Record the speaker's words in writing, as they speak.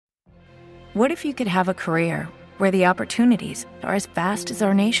What if you could have a career where the opportunities are as vast as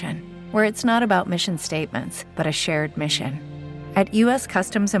our nation, where it's not about mission statements, but a shared mission? At U.S.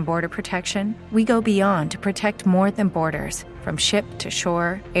 Customs and Border Protection, we go beyond to protect more than borders. From ship to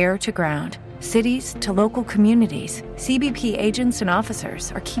shore, air to ground, cities to local communities, CBP agents and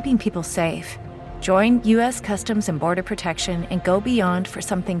officers are keeping people safe. Join U.S. Customs and Border Protection and go beyond for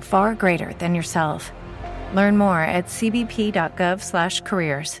something far greater than yourself. Learn more at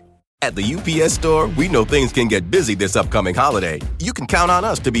cbp.gov/careers. At the UPS Store, we know things can get busy this upcoming holiday. You can count on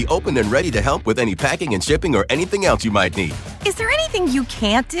us to be open and ready to help with any packing and shipping or anything else you might need. Is there anything you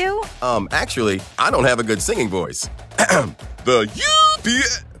can't do? Actually, I don't have a good singing voice. The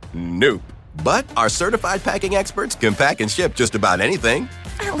UPS... Nope. But our certified packing experts can pack and ship just about anything.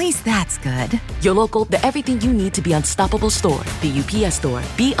 At least that's good. Your local, the everything you need to be unstoppable store. The UPS Store.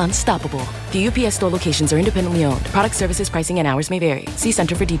 Be unstoppable. The UPS Store locations are independently owned. Product, services, pricing, and hours may vary. See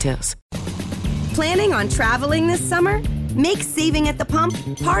Center for details. Planning on traveling this summer? Make saving at the pump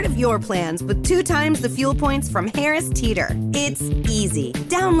part of your plans with 2 times the fuel points from Harris Teeter. It's easy.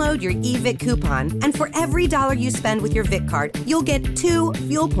 Download your eVic coupon, and for every $1 you spend with your Vic card, you'll get 2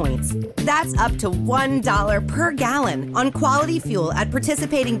 fuel points. That's up to $1 per gallon on quality fuel at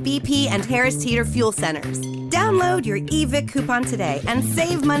participating BP and Harris Teeter fuel centers. Download your eVic coupon today and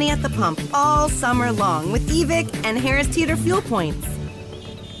save money at the pump all summer long with eVic and Harris Teeter fuel points.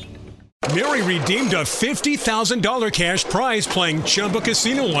 Mary redeemed a $50,000 cash prize playing Chumba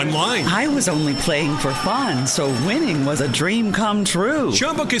Casino online. I was only playing for fun, so winning was a dream come true.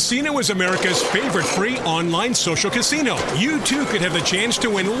 Chumba Casino is America's favorite free online social casino. You, too, could have the chance to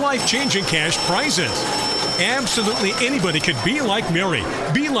win life-changing cash prizes. Absolutely anybody could be like Mary.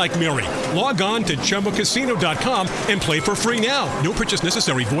 Be like Mary. Log on to ChumbaCasino.com and play for free now. No purchase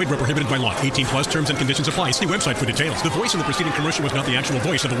necessary. Void where prohibited by law. 18 plus terms and conditions apply. See website for details. The voice in the preceding commercial was not the actual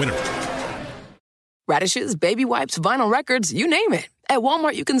voice of the winner. Radishes, baby wipes, vinyl records, you name it. At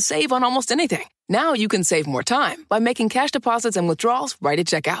Walmart, you can save on almost anything. Now you can save more time by making cash deposits and withdrawals right at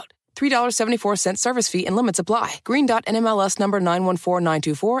checkout. $3.74 service fee and limits apply. Green Dot NMLS number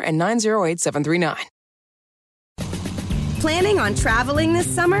 914924 and 908739. Planning on traveling this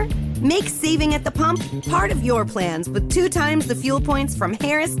summer? Make saving at the pump part of your plans with 2 times the fuel points from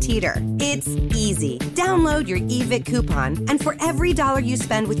Harris Teeter. It's easy. Download your eVic coupon, and for every $1 you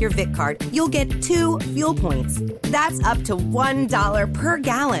spend with your Vic card, you'll get 2 fuel points. That's up to $1 per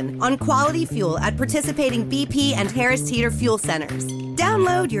gallon on quality fuel at participating BP and Harris Teeter fuel centers.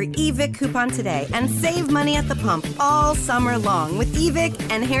 Download your eVic coupon today and save money at the pump all summer long with eVic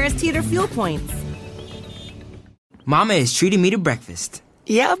and Harris Teeter fuel points. Mama is treating me to breakfast.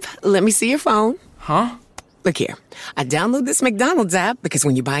 Yep. Let me see your phone. Huh? Look here. I download this McDonald's app because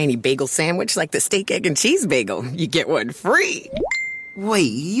when you buy any bagel sandwich like the steak, egg, and cheese bagel, you get one free.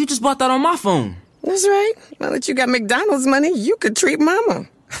 Wait, you just bought that on my phone. That's right. Now that you got McDonald's money, you could treat Mama.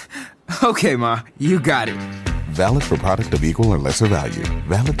 Okay, Ma. You got it. Valid for product of equal or lesser value.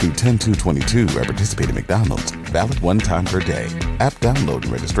 Valid through 10/2/22 at participating McDonald's. Valid 1 time per day. App download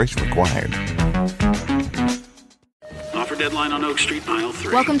and registration required. Offer deadline on Oak Street, aisle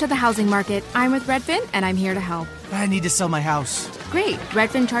 3. Welcome to the housing market. I'm with Redfin, and I'm here to help. I need to sell my house. Great.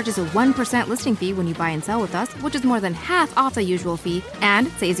 Redfin charges a 1% listing fee when you buy and sell with us, which is more than half off the usual fee,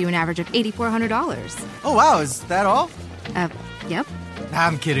 and saves you an average of $8,400. Oh, wow. Is that all? Yep.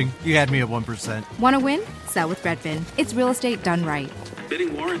 I'm kidding. You had me at 1%. Want to win? Sell with Redfin. It's real estate done right.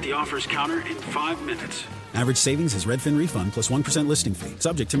 Bidding war at the offers counter in 5 minutes. Average savings is Redfin refund plus 1% listing fee.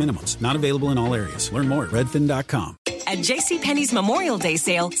 Subject to minimums. Not available in all areas. Learn more at redfin.com. At JCPenney's Memorial Day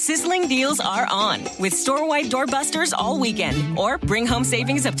sale, sizzling deals are on, with store-wide doorbusters all weekend. Or bring home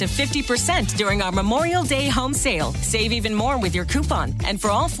savings up to 50% during our Memorial Day home sale. Save even more with your coupon. And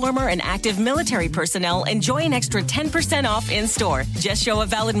for all former and active military personnel, enjoy an extra 10% off in-store. Just show a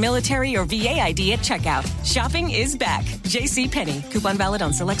valid military or VA ID at checkout. Shopping is back. JCPenney. Coupon valid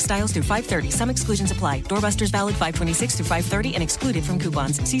on select styles through 5/30. Some exclusions apply. Doorbusters valid 5/26 through 5/30 and excluded from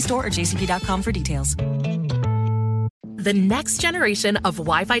coupons. See store or jcp.com for details. The next generation of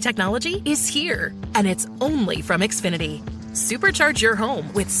Wi-Fi technology is here, and it's only from Xfinity. Supercharge your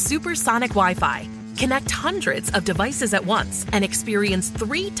home with supersonic Wi-Fi. Connect hundreds of devices at once and experience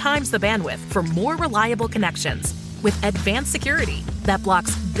 3 times the bandwidth for more reliable connections with advanced security that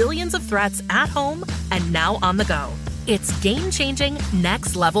blocks billions of threats at home and now on the go. It's game-changing,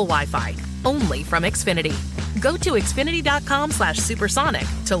 next-level Wi-Fi, only from Xfinity. Go to Xfinity.com/supersonic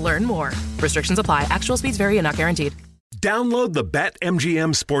to learn more. Restrictions apply. Actual speeds vary and not guaranteed. Download the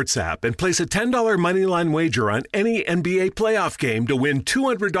BetMGM Sports app and place a $10 moneyline wager on any NBA playoff game to win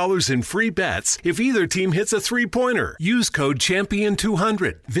 $200 in free bets if either team hits a three-pointer. Use code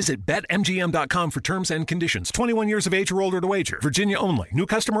CHAMPION200. Visit BetMGM.com for terms and conditions. 21 years of age or older to wager. Virginia only. New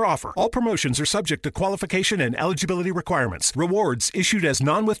customer offer. All promotions are subject to qualification and eligibility requirements. Rewards issued as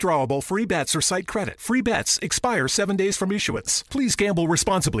non-withdrawable free bets or site credit. Free bets expire 7 days from issuance. Please gamble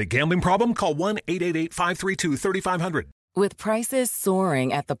responsibly. Gambling problem? Call 1-888-532-3500. With prices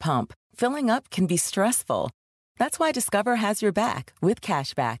soaring at the pump, filling up can be stressful. That's why Discover has your back with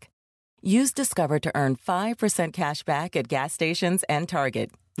cash back. Use Discover to earn 5% cash back at gas stations and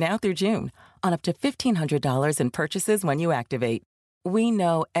Target, now through June, on up to $1,500 in purchases when you activate. We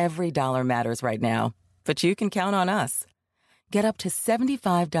know every dollar matters right now, but you can count on us. Get up to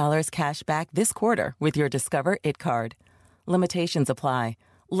 $75 cash back this quarter with your Discover It card. Limitations apply.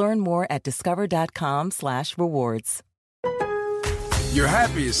 Learn more at discover.com/rewards. Your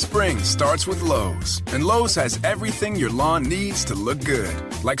happiest spring starts with Lowe's, and Lowe's has everything your lawn needs to look good.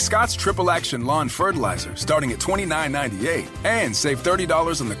 Like Scott's Triple Action Lawn Fertilizer starting at $29.98, and save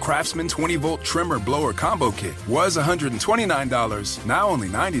 $30 on the Craftsman 20-volt trimmer blower combo kit. Was $129, now only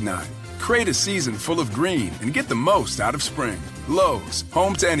 $99. Create a season full of green and get the most out of spring. Lowe's,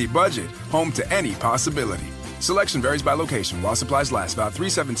 home to any budget, home to any possibility. Selection varies by location while supplies last. About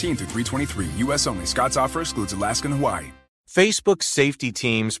 3/17 through 3/23. U.S. only. Scott's offer excludes Alaska and Hawaii. Facebook's safety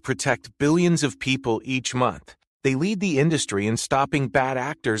teams protect billions of people each month. They lead the industry in stopping bad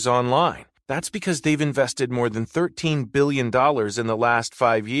actors online. That's because they've invested more than $13 billion in the last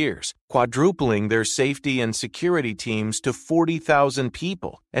 5 years, quadrupling their safety and security teams to 40,000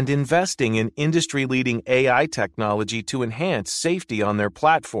 people, and investing in industry-leading AI technology to enhance safety on their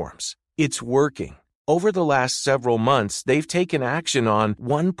platforms. It's working. Over the last several months, they've taken action on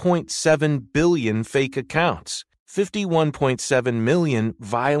 1.7 billion fake accounts, 51.7 million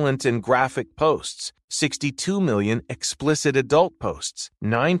violent and graphic posts, 62 million explicit adult posts,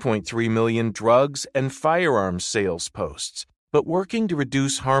 9.3 million drugs and firearms sales posts. But working to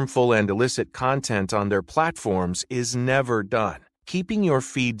reduce harmful and illicit content on their platforms is never done. Keeping your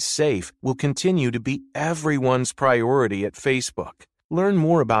feed safe will continue to be everyone's priority at Facebook. Learn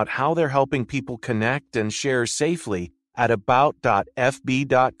more about how they're helping people connect and share safely at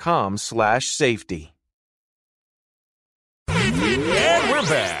about.fb.com/safety. And we're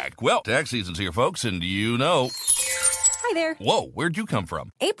back. Well, tax season's here, folks, and you know... Hi there. Whoa, where'd you come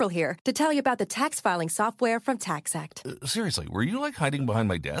from? April here to tell you about the tax filing software from TaxAct. Seriously, were you hiding behind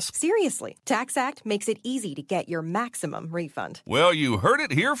my desk? Seriously, TaxAct makes it easy to get your maximum refund. Well, you heard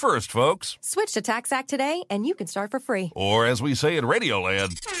it here first, folks. Switch to TaxAct today and you can start for free. Or as we say in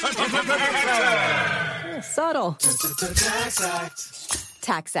Radioland... Subtle.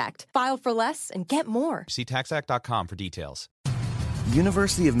 TaxAct. File for less and get more. See TaxAct.com for details.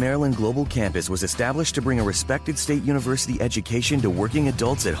 University of Maryland Global Campus was established to bring a respected state university education to working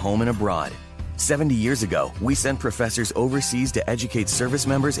adults at home and abroad. 70 years ago, we sent professors overseas to educate service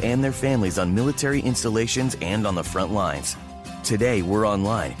members and their families on military installations and on the front lines. Today, we're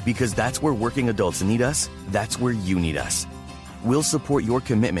online because that's where working adults need us, that's where you need us. We'll support your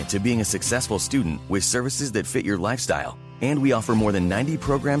commitment to being a successful student with services that fit your lifestyle, and we offer more than 90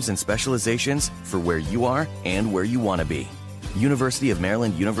 programs and specializations for where you are and where you want to be. University of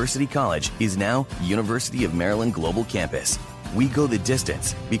Maryland University College is now University of Maryland Global Campus. We go the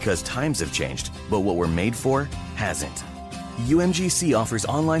distance because times have changed, but what we're made for hasn't. UMGC offers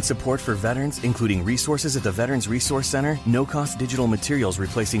online support for veterans, including resources at the Veterans Resource Center, no-cost digital materials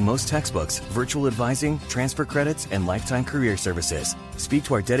replacing most textbooks, virtual advising, transfer credits, and lifetime career services. Speak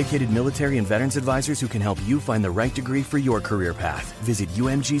to our dedicated military and veterans advisors who can help you find the right degree for your career path. Visit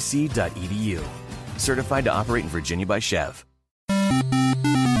umgc.edu. Certified to operate in Virginia by Chev.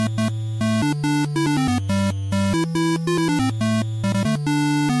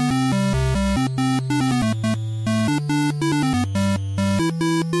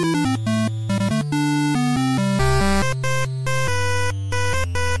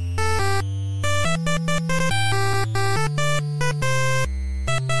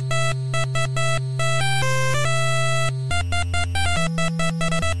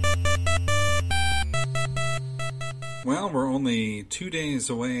 Well, we're only 2 days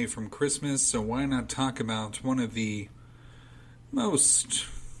away from Christmas, so why not talk about one of the most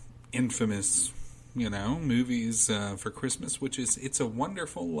infamous, movies for Christmas, which is It's a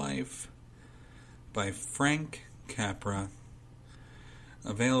Wonderful Life by Frank Capra,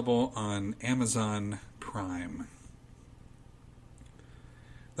 available on Amazon Prime.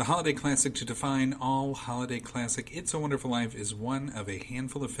 The holiday classic to define all holiday classic, It's a Wonderful Life is one of a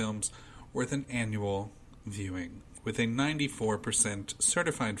handful of films worth an annual viewing with a 94%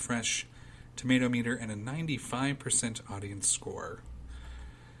 certified fresh tomato meter and a 95% audience score.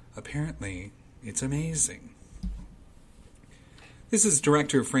 Apparently, it's amazing. This is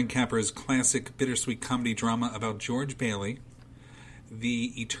director Frank Capra's classic bittersweet comedy drama about George Bailey,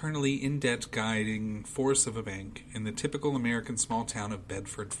 the eternally in-debt guiding force of a bank in the typical American small town of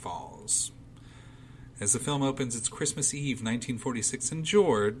Bedford Falls. As the film opens, it's Christmas Eve, 1946, and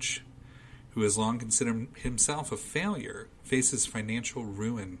George, who has long considered himself a failure, faces financial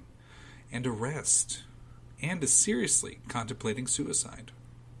ruin and arrest, and is seriously contemplating suicide.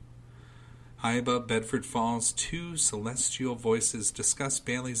 High above Bedford Falls, two celestial voices discuss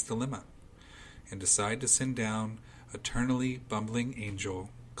Bailey's dilemma and decide to send down eternally bumbling angel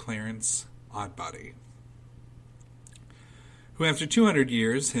Clarence Oddbody, who after 200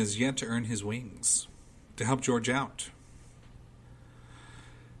 years has yet to earn his wings, to help George out.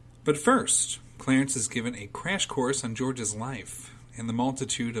 But first, Clarence is given a crash course on George's life and the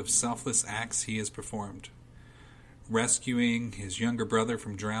multitude of selfless acts he has performed, rescuing his younger brother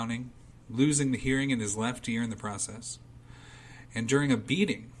from drowning, losing the hearing in his left ear in the process, and during a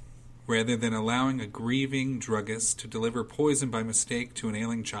beating, rather than allowing a grieving druggist to deliver poison by mistake to an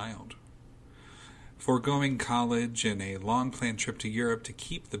ailing child, foregoing college and a long-planned trip to Europe to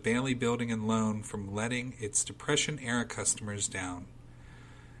keep the Bailey Building and Loan from letting its Depression-era customers down,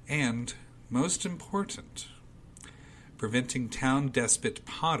 and, most important, preventing town despot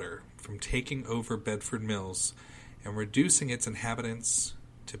Potter from taking over Bedford Mills and reducing its inhabitants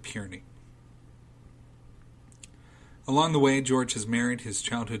to puny. Along the way, George has married his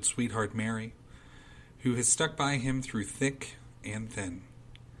childhood sweetheart, Mary, who has stuck by him through thick and thin.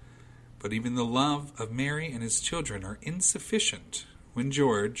 But even the love of Mary and his children are insufficient when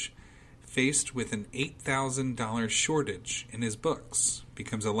George, faced with an $8,000 shortage in his books,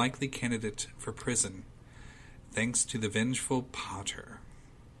 becomes a likely candidate for prison, thanks to the vengeful Potter.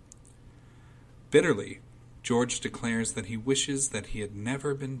 Bitterly, George declares that he wishes that he had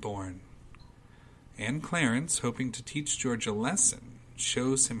never been born. And Clarence, hoping to teach George a lesson,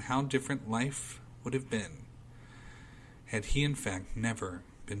 shows him how different life would have been had he in fact never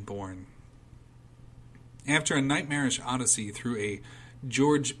been born. After a nightmarish odyssey through a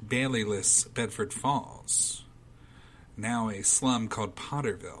George Bailey-less Bedford Falls, now a slum called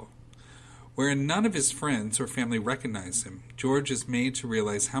Potterville, wherein none of his friends or family recognize him, George is made to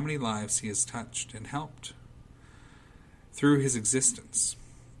realize how many lives he has touched and helped through his existence.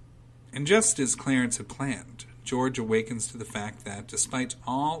 And just as Clarence had planned, George awakens to the fact that, despite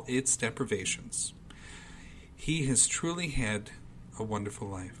all its deprivations, he has truly had a wonderful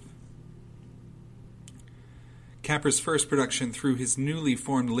life. Capra's first production through his newly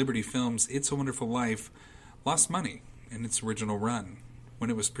formed Liberty Films, It's a Wonderful Life, lost money in its original run, when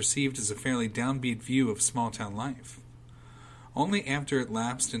it was perceived as a fairly downbeat view of small-town life. Only after it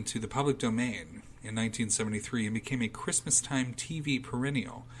lapsed into the public domain in 1973 and became a Christmas-time TV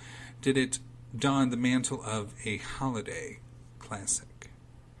perennial did it don the mantle of a holiday classic.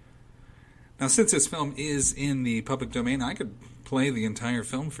 Now, since this film is in the public domain, I could play the entire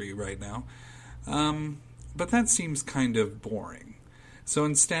film for you right now, but that seems kind of boring. So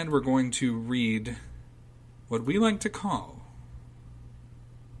instead, we're going to read what we like to call,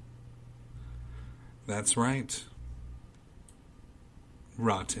 that's right,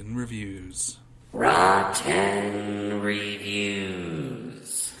 Rotten Reviews. Rotten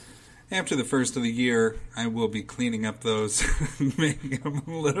Reviews. After the first of the year, I will be cleaning up those, making them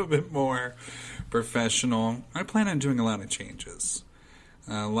a little bit more professional. I plan on doing a lot of changes.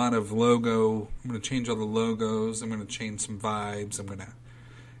 A lot of logo. I'm going to change all the logos. I'm going to change some vibes. I'm going to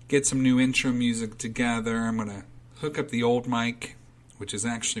get some new intro music together. I'm going to hook up the old mic, which is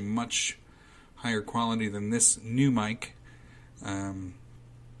actually much higher quality than this new mic.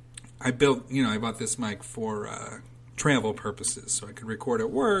 I bought this mic for travel purposes, so I could record at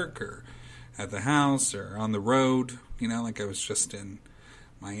work or at the house or on the road, like I was just in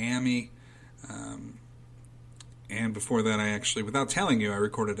Miami. And before that, I actually, without telling you, I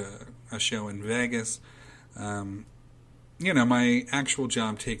recorded a show in Vegas. My actual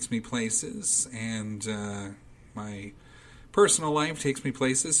job takes me places, and my personal life takes me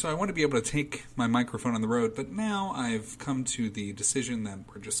places, so I want to be able to take my microphone on the road, but now I've come to the decision that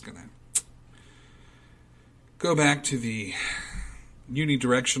we're just going to go back to the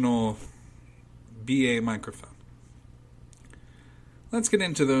unidirectional BA microphone. Let's get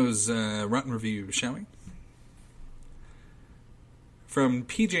into those rotten reviews, shall we? From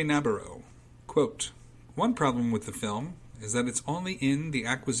PJ Nabarro, quote, "One problem with the film is that it's only in the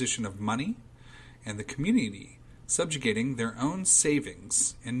acquisition of money and the community subjugating their own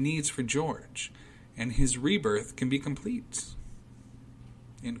savings and needs for George, and his rebirth can be complete.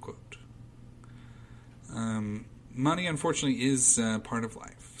 End quote. Money, unfortunately, is part of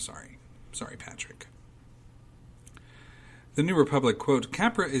life. Sorry, Patrick. The New Republic, quote,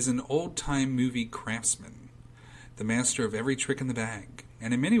 Capra is an old-time movie craftsman, the master of every trick in the bag,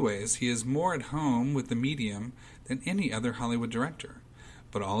 and in many ways he is more at home with the medium than any other Hollywood director.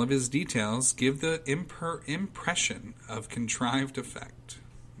 But all of his details give the impression of contrived effect.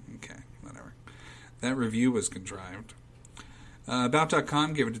 Okay, whatever. That review was contrived.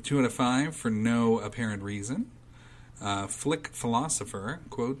 About.com gave it a 2 out of 5 for no apparent reason. Flick Philosopher,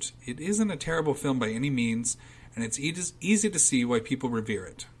 quote, it isn't a terrible film by any means, and it's easy to see why people revere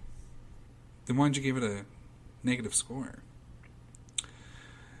it. Then why did you give it a negative score?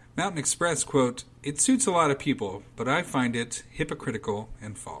 Mountain Express, quote, it suits a lot of people, but I find it hypocritical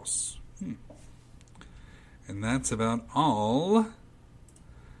and false. And that's about all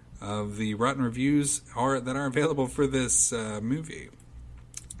of the rotten reviews that are available for this movie.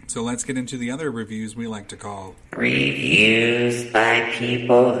 So let's get into the other reviews we like to call reviews by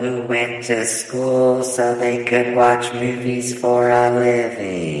people who went to school so they could watch movies for a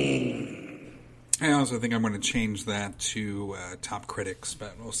living. I also think I'm going to change that to top critics,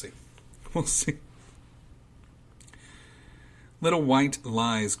 but we'll see. We'll see. Little White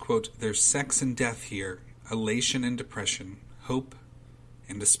Lies, quote, there's sex and death here, elation and depression, hope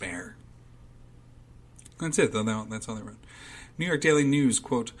and despair. That's it, though. That's all they wrote. New York Daily News,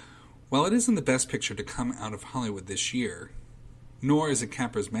 quote, while it isn't the best picture to come out of Hollywood this year, nor is it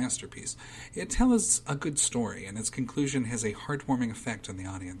Capra's masterpiece, it tells a good story, and its conclusion has a heartwarming effect on the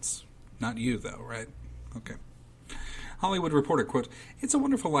audience. Not you, though, right? Okay. Hollywood Reporter, quote, It's a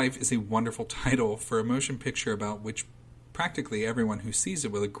Wonderful Life is a wonderful title for a motion picture about which practically everyone who sees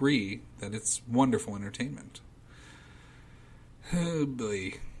it will agree that it's wonderful entertainment. Oh,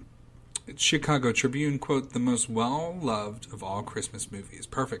 boy. Chicago Tribune, quote, the most well-loved of all Christmas movies.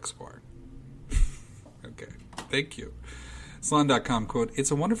 Perfect score. Okay, thank you. Salon.com, quote,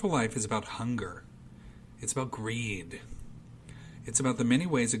 It's a Wonderful Life is about hunger. It's about greed. It's about the many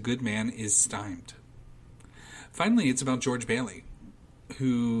ways a good man is stymied. Finally, it's about George Bailey,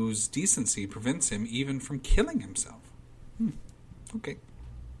 whose decency prevents him even from killing himself. Okay.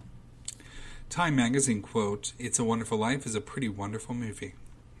 Time magazine, quote, It's a Wonderful Life is a pretty wonderful movie.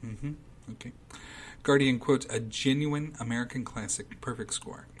 Okay. Guardian, quote, a genuine American classic. Perfect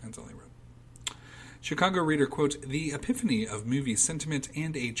score. That's all I wrote. Chicago Reader, quote, the epiphany of movie sentiment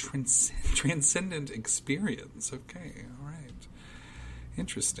and a transcendent experience. Okay, all right.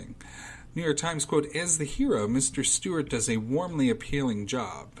 Interesting. New York Times, quote, as the hero, Mr. Stewart does a warmly appealing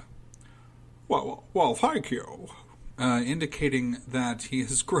job. Well, thank you. Indicating that he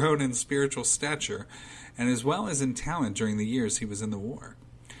has grown in spiritual stature and as well as in talent during the years he was in the war.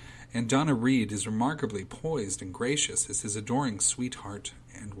 And Donna Reed is remarkably poised and gracious as his adoring sweetheart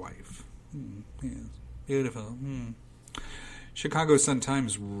and wife. Yes, beautiful. Chicago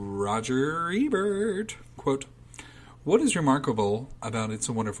Sun-Times, Roger Ebert, quote, what is remarkable about It's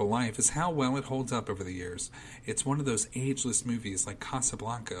a Wonderful Life is how well it holds up over the years. It's one of those ageless movies like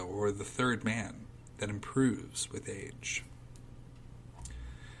Casablanca or The Third Man that improves with age.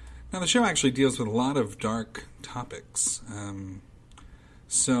 Now, the show actually deals with a lot of dark topics.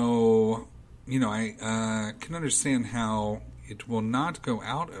 So, I can understand how it will not go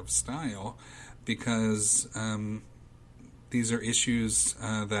out of style because these are issues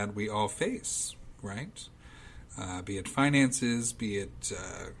that we all face, right? Be it finances, be it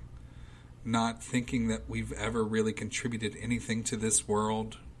not thinking that we've ever really contributed anything to this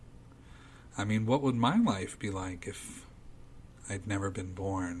world. I mean, what would my life be like if I'd never been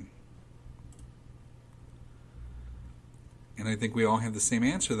born? And I think we all have the same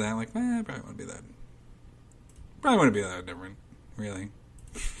answer to that. Like, probably wouldn't be that. Probably wouldn't be that different, really.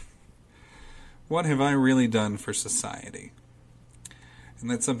 What have I really done for society?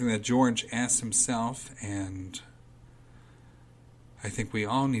 And that's something that George asks himself, and I think we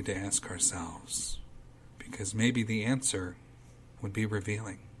all need to ask ourselves, because maybe the answer would be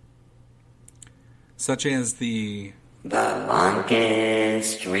revealing. Such as the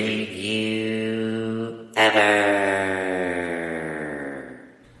longest review ever.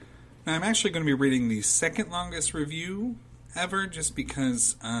 Now, I'm actually going to be reading the second longest review ever, just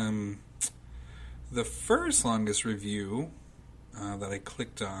because the first longest review that I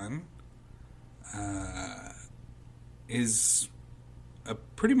clicked on is a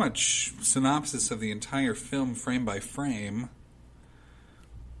pretty much synopsis of the entire film frame by frame,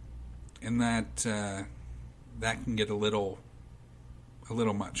 and that can get a little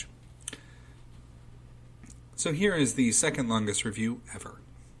much. So here is the second longest review ever.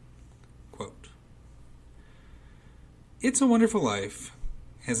 Quote, It's a Wonderful Life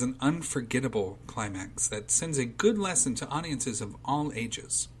has an unforgettable climax that sends a good lesson to audiences of all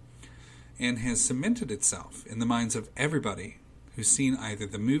ages and has cemented itself in the minds of everybody who's seen either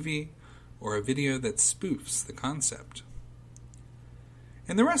the movie or a video that spoofs the concept.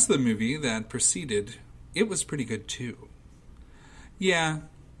 And the rest of the movie that preceded, it was pretty good too. Yeah,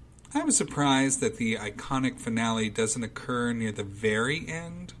 I was surprised that the iconic finale doesn't occur near the very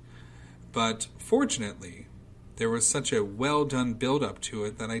end, but fortunately, there was such a well-done build-up to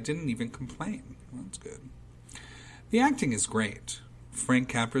it that I didn't even complain. Well, that's good. The acting is great. Frank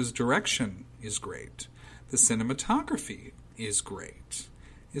Capra's direction is great. The cinematography is great.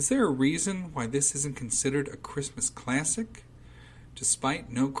 Is there a reason why this isn't considered a Christmas classic,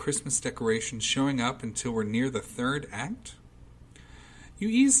 despite no Christmas decorations showing up until we're near the third act? You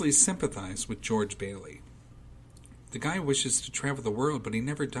easily sympathize with George Bailey. The guy wishes to travel the world, but he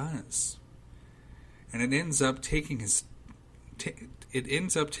never does. And it ends up taking his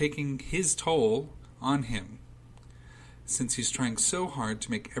toll on him, since he's trying so hard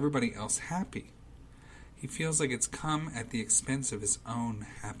to make everybody else happy. He feels like it's come at the expense of his own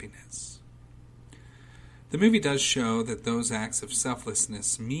happiness. The movie does show that those acts of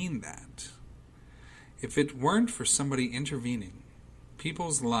selflessness mean that. If it weren't for somebody intervening,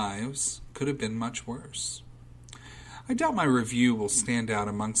 people's lives could have been much worse. I doubt my review will stand out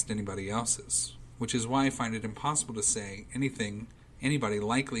amongst anybody else's, which is why I find it impossible to say anything anybody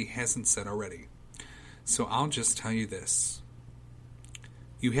likely hasn't said already. So I'll just tell you this.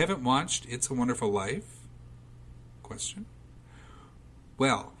 You haven't watched It's a Wonderful Life? Question.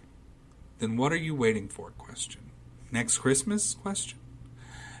 Well, then what are you waiting for? Question. Next Christmas? Question.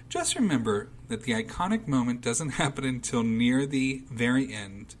 Just remember that the iconic moment doesn't happen until near the very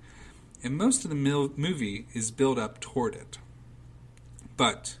end, and most of the movie is built up toward it.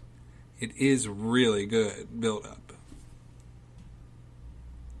 But it is really good build up.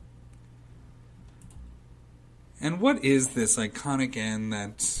 And what is this iconic end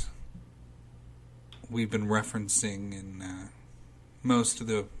that we've been referencing in most of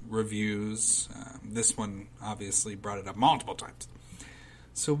the reviews? This one obviously brought it up multiple times.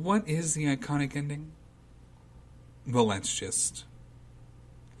 So what is the iconic ending? Well, let's just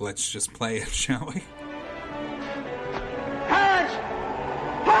play it, shall we? Clarence!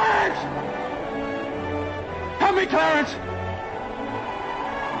 Clarence! Help me, Clarence!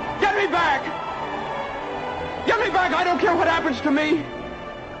 Get me back! Get me back! I don't care what happens to me!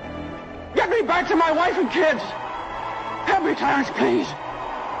 Get me back to my wife and kids! Help me, Clarence, please!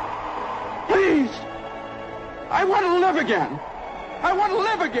 Please! I want to live again! I want to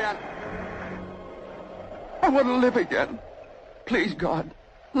live again! I want to live again. Please, God,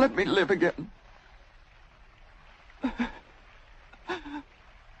 let me live again.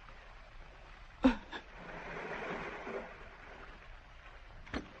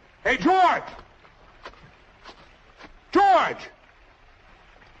 Hey, George! George!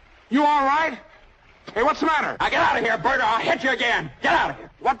 You all right? Hey, what's the matter? Now get out of here, Bert, or I'll hit you again. Get out of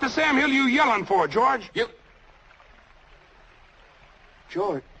here. What the Sam Hill you yelling for, George?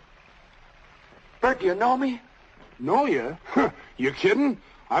 George. Bert, do you know me? Know you? You kidding?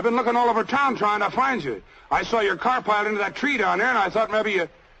 I've been looking all over town trying to find you. I saw your car piled into that tree down there, and I thought maybe you...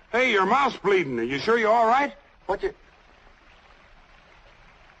 Hey, your mouth's bleeding. Are you sure you're all right? What you...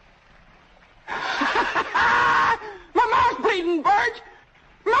 My mouth's bleeding, Bert!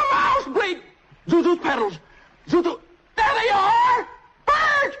 My mouth's bleeding! Zuzu's pedals. Zuzu... There they are!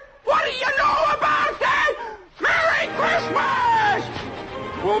 Bert! What do you know about that? Merry Christmas!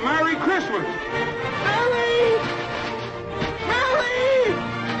 Well, Merry Christmas! Merry! Merry!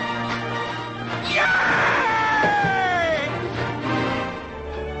 Yay!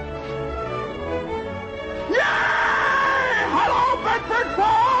 Yay! Hello, Bedford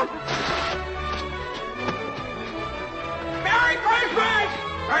Falls! Merry Christmas!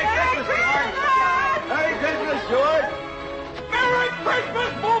 Merry Christmas, George! Merry Christmas, George! Merry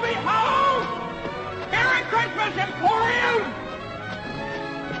Christmas, Movie House! Merry Christmas, Emporium!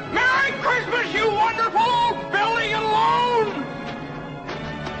 Merry Christmas, you wonderful old building and loan!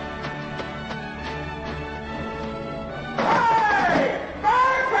 Hey!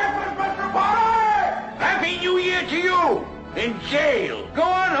 Merry Christmas, Mr. Potter! Happy New Year to you! In jail. Go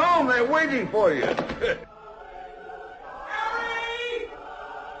on home, they're waiting for you.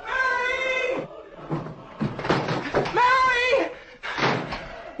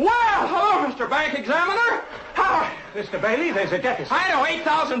 Well, hello, Mr. Bank Examiner. How... Mr. Bailey, there's a deficit. I know,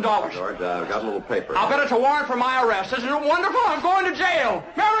 $8,000. George, I've got a little paper. I'll bet it's a warrant for my arrest. Isn't it wonderful? I'm going to jail.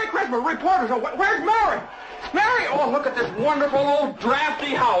 Merry Christmas. Reporters. Where's Mary? Mary! Oh, look at this wonderful old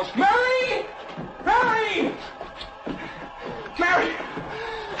drafty house. Mary! Mary!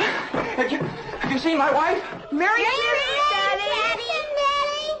 seen my wife? Merry Christmas, Daddy.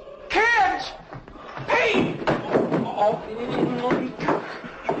 Kids! Pete!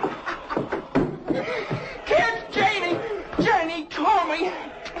 Kids, Janie told me.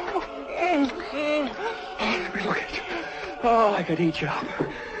 Look at you. Oh, I could eat you up.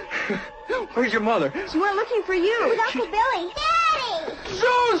 Where's your mother? She went looking for you. With Uncle Billy. Daddy!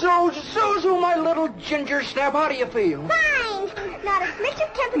 Suzu, my little ginger snap. How do you feel? Fine. Not a smidge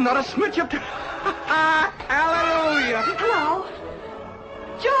of temperature. Not a smidge of Hallelujah. Hello.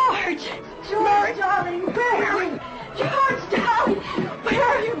 George, darling, where are you? George, darling, where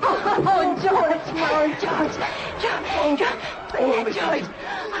are you? Oh, George. George.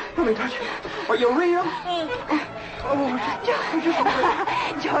 Let me touch you. Are you real? Oh,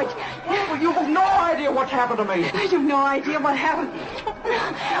 George. Well, you have no idea what happened to me. You have no idea what happened.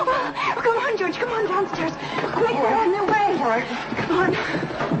 Well, come on, George. Come on downstairs. Quick, they're on their way. All right. Come on.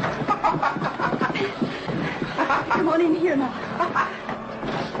 Come on in here now.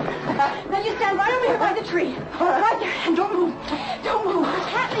 Now you stand right over here by the tree. Right there. And don't move. Don't move. What's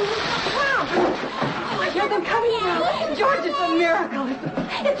happening? Wow. Oh, I hear them coming now. George, it's a miracle.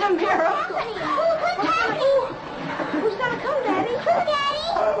 It's a miracle. What's happening? Who's going to come, Daddy? Daddy?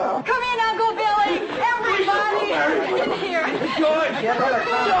 Come in, Uncle Billy. Everybody in here. George. Is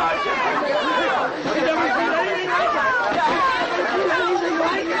everything right?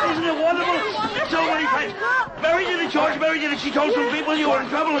 Isn't it wonderful? So many friends. Mary did it, George. Mary did it. She told some people you were in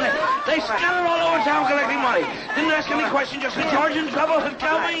trouble and they scattered all over town collecting money. Didn't ask any questions, just said, George in trouble.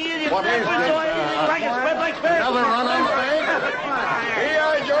 Tell me, what is this? Like it, spread like fish. Another run on stage?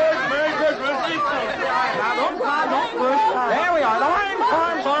 Here, George. Merry Christmas. Don't push. There we are. The line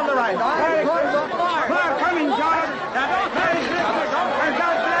farms on the right. Merry Christmas. Come in, George. Now, don't Merry Christmas. Don't turn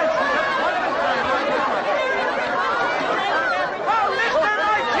down this.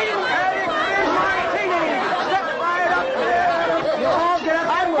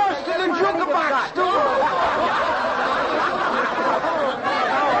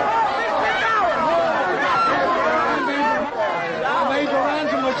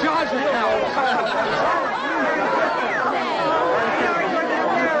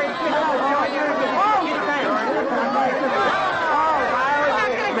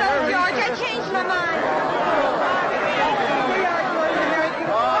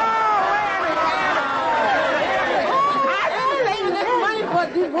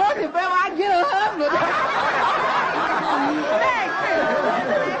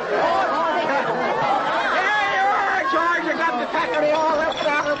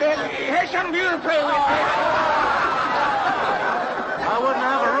 Here's some beautiful. I wouldn't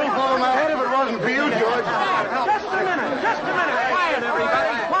have a roof over my head if it wasn't for you, George. Just a minute. Quiet,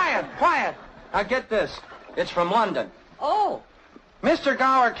 everybody. Quiet. Now get this. It's from London. Oh. Mr.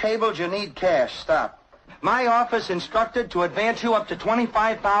 Gower cabled you need cash. Stop. My office instructed to advance you up to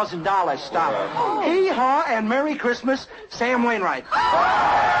 $25,000. Stop. Oh. Hee-haw and Merry Christmas, Sam Wainwright.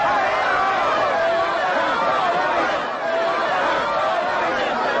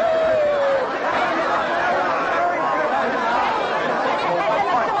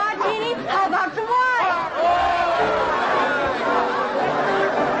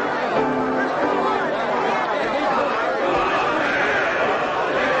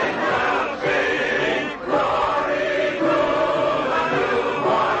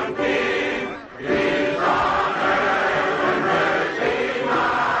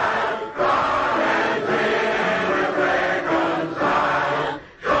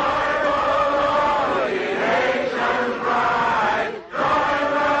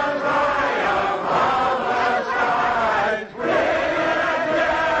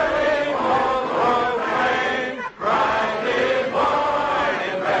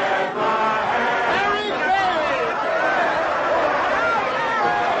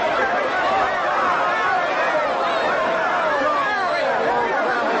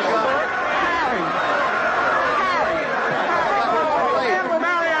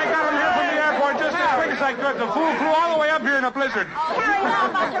 The fool flew all the way up here in a blizzard. Harry, how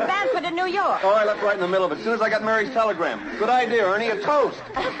about your Banford in New York? Oh, I left right in the middle of it. As soon as I got Mary's telegram. Good idea, Ernie. A toast.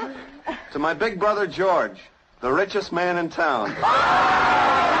 To my big brother, George, the richest man in town.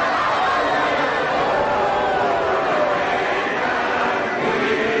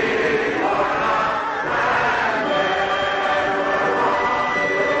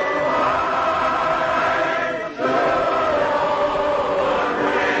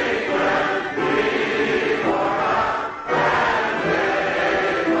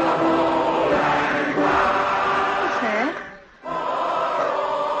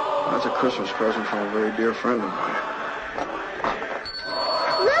 Christmas present from a very dear friend of mine.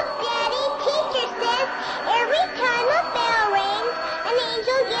 Look, Daddy, teacher said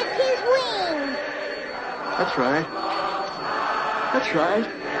That's right. That's right.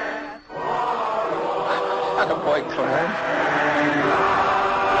 Attaboy, Clem.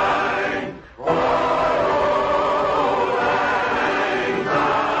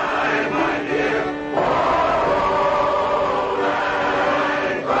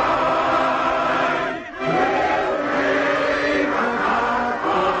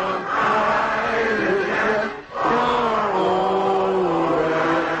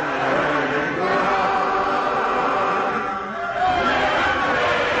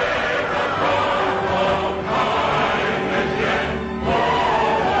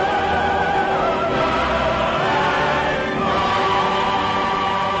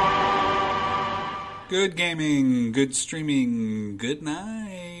 Good gaming, good streaming, good night.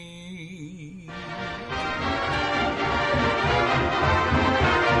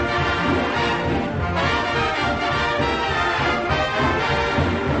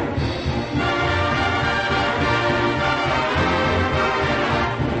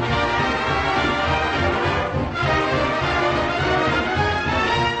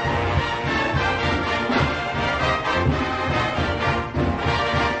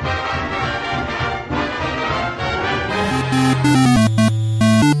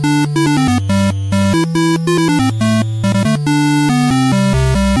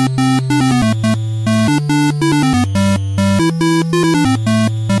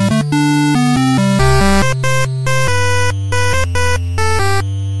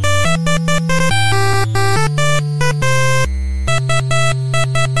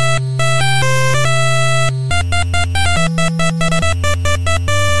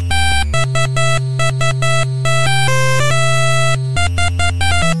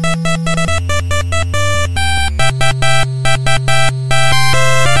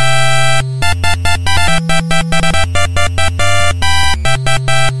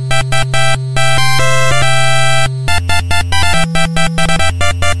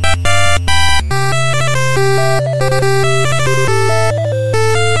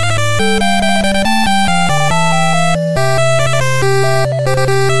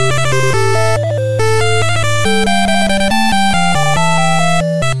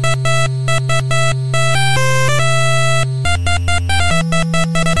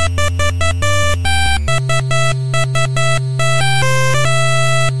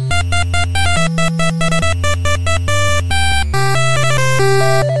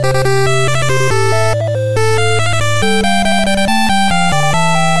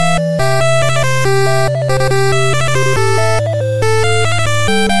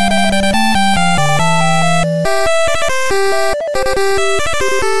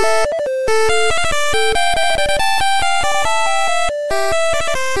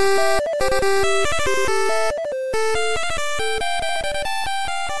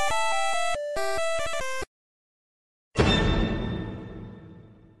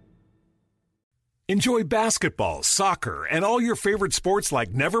 Enjoy basketball, soccer, and all your favorite sports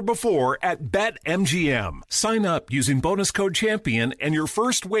like never before at BetMGM. Sign up using bonus code CHAMPION and your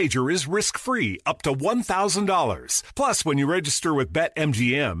first wager is risk-free up to $1,000. Plus, when you register with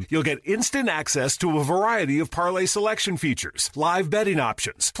BetMGM, you'll get instant access to a variety of parlay selection features, live betting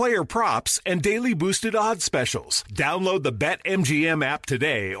options, player props, and daily boosted odds specials. Download the BetMGM app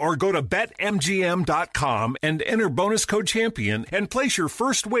today or go to BetMGM.com and enter bonus code CHAMPION and place your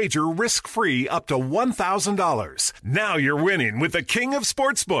first wager risk-free up to $1,000. Now you're winning with the king of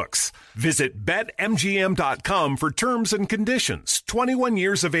sportsbooks. Visit BetMGM.com for terms and conditions. 21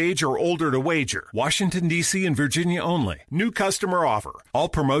 years of age or older to wager. Washington, D.C. and Virginia only. New customer offer. All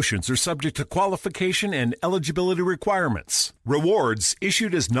promotions are subject to qualification and eligibility requirements. Rewards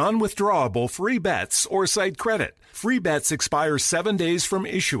issued as non-withdrawable free bets or site credit. Free bets expire 7 days from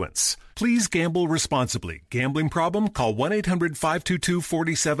issuance. Please gamble responsibly. Gambling problem? Call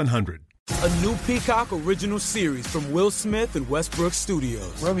 1-800-522-4700. A new Peacock original series from Will Smith and Westbrook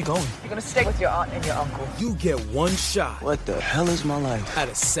Studios. Where are we going? You're gonna stay with your aunt and your uncle. You get one shot. What the hell is my life? At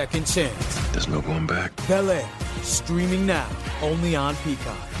a second chance. There's no going back. Bel-Air, streaming now, only on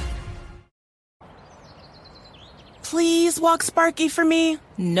Peacock. Please walk Sparky for me.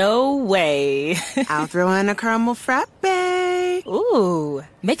 No way. I'll throw in a caramel frappe. Ooh,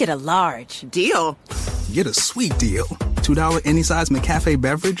 make it a large. Deal. Get a sweet deal. $2 any size McCafe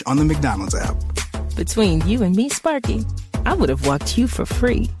beverage on the McDonald's app. Between you and me, Sparky, I would have walked you for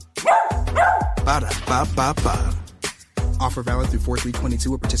free. Ba-da-ba-ba-ba. Offer valid through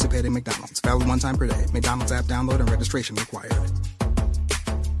 4/3/22 at participating McDonald's. Valid one time per day. McDonald's app download and registration required.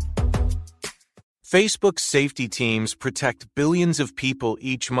 Facebook's safety teams protect billions of people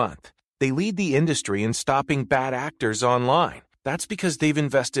each month. They lead the industry in stopping bad actors online. That's because they've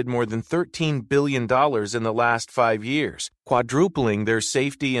invested more than $13 billion in the last 5 years, quadrupling their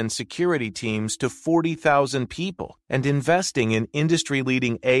safety and security teams to 40,000 people, and investing in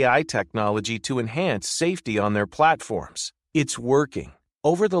industry-leading AI technology to enhance safety on their platforms. It's working.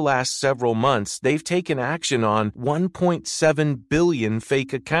 Over the last several months, they've taken action on 1.7 billion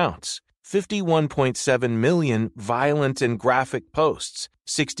fake accounts, 51.7 million violent and graphic posts,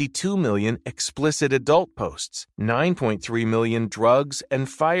 62 million explicit adult posts, 9.3 million drugs and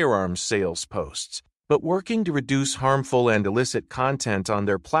firearms sales posts. But working to reduce harmful and illicit content on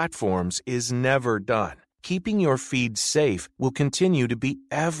their platforms is never done. Keeping your feed safe will continue to be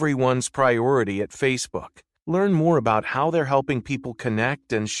everyone's priority at Facebook. Learn more about how they're helping people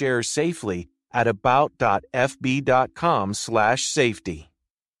connect and share safely at about.fb.com/safety.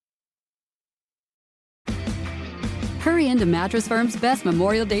 Hurry into Mattress Firm's best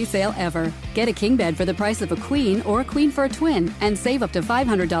Memorial Day sale ever. Get a king bed for the price of a queen or a queen for a twin and save up to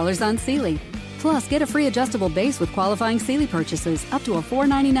 $500 on Sealy. Plus, get a free adjustable base with qualifying Sealy purchases up to a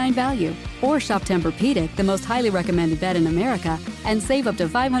 $499 value. Or shop Tempur-Pedic, the most highly recommended bed in America, and save up to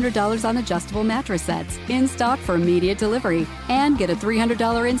 $500 on adjustable mattress sets in stock for immediate delivery. And get a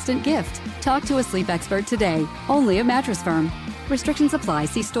 $300 instant gift. Talk to a sleep expert today, only at Mattress Firm. Restrictions apply.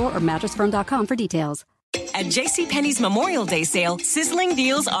 See store or mattressfirm.com for details. At JCPenney's Memorial Day sale, sizzling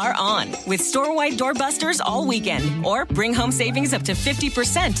deals are on with store-wide doorbusters all weekend. Or bring home savings up to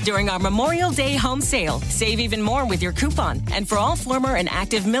 50% during our Memorial Day home sale. Save even more with your coupon. And for all former and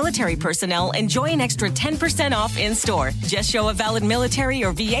active military personnel, enjoy an extra 10% off in-store. Just show a valid military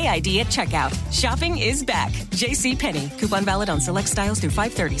or VA ID at checkout. Shopping is back. JCPenney. Coupon valid on select styles through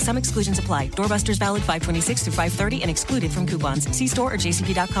 5/30. Some exclusions apply. Doorbusters valid 5/26 through 5/30 and excluded from coupons. See store or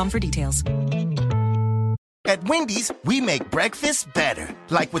jcp.com for details. At Wendy's, we make breakfast better.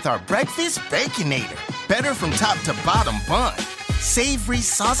 Like with our Breakfast Baconator. Better from top to bottom bun. Savory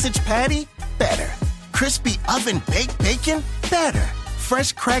sausage patty? Better. Crispy oven-baked bacon? Better.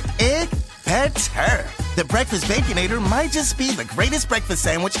 Fresh cracked egg? Better. The Breakfast Baconator might just be the greatest breakfast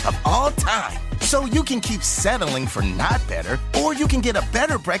sandwich of all time. So you can keep settling for not better, or you can get a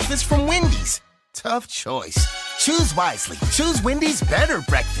better breakfast from Wendy's. Tough choice. Choose wisely. Choose Wendy's Better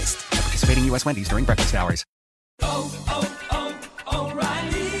Breakfast. At participating U.S. Wendy's during breakfast hours.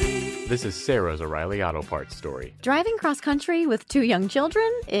 O'Reilly. This is Sarah's O'Reilly Auto Parts story. Driving cross-country with 2 young children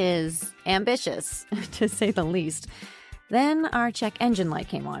is ambitious, to say the least. Then our check engine light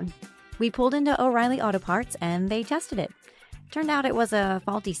came on. We pulled into O'Reilly Auto Parts and they tested it. Turned out it was a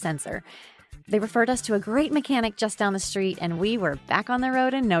faulty sensor. They referred us to a great mechanic just down the street and we were back on the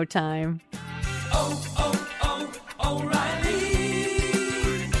road in no time.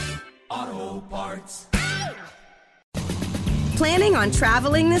 O'Reilly Auto Parts. Planning on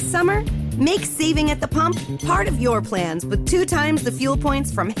traveling this summer? Make saving at the pump part of your plans with 2 times the fuel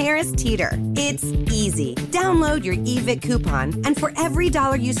points from Harris Teeter. It's easy. Download your eVic coupon, and for every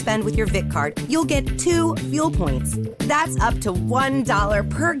 $1 you spend with your Vic card, you'll get 2 fuel points. That's up to $1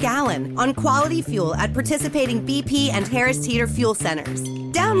 per gallon on quality fuel at participating BP and Harris Teeter fuel centers.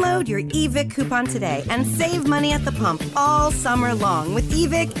 Download your eVic coupon today and save money at the pump all summer long with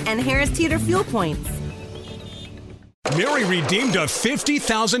eVic and Harris Teeter fuel points. Mary redeemed a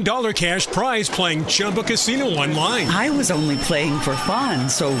 $50,000 cash prize playing Chumba Casino online. I was only playing for fun,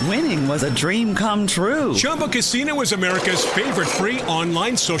 so winning was a dream come true. Chumba Casino is America's favorite free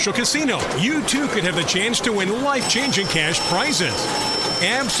online social casino. You, too, could have the chance to win life-changing cash prizes.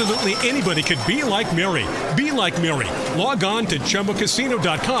 Absolutely anybody could be like Mary. Be like Mary. Log on to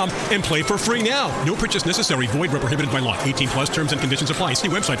ChumbaCasino.com and play for free now. No purchase necessary. Void where prohibited by law. 18 plus terms and conditions apply. See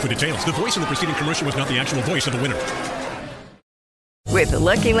website for details. The voice in the preceding commercial was not the actual voice of the winner. With the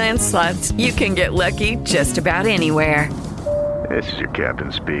Lucky Land Slots, you can get lucky just about anywhere. This is your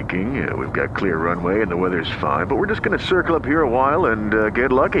captain speaking. We've got clear runway and the weather's fine, but we're just going to circle up here a while and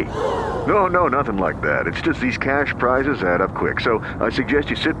get lucky. No, nothing like that. It's just these cash prizes add up quick. So I suggest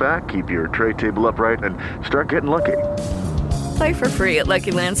you sit back, keep your tray table upright, and start getting lucky. Play for free at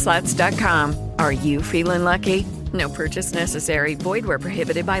LuckyLandSlots.com. Are you feeling lucky? No purchase necessary. Void where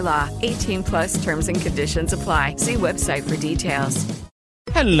prohibited by law. 18 plus terms and conditions apply. See website for details.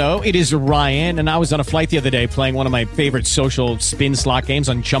 Hello, it is Ryan, and I was on a flight the other day playing one of my favorite social spin slot games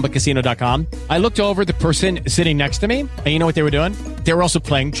on ChumbaCasino.com. I looked over at the person sitting next to me, and you know what they were doing? They were also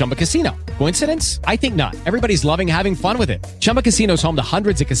playing Chumba Casino. Coincidence? I think not. Everybody's loving having fun with it. Chumba Casino is home to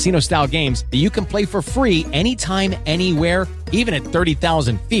hundreds of casino-style games that you can play for free anytime, anywhere, even at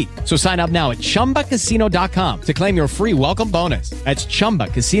 30,000 feet. So sign up now at ChumbaCasino.com to claim your free welcome bonus. That's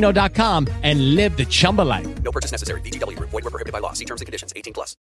ChumbaCasino.com and live the Chumba life. No purchase necessary. VGW. Void where prohibited by law. See terms and conditions. 18 plus.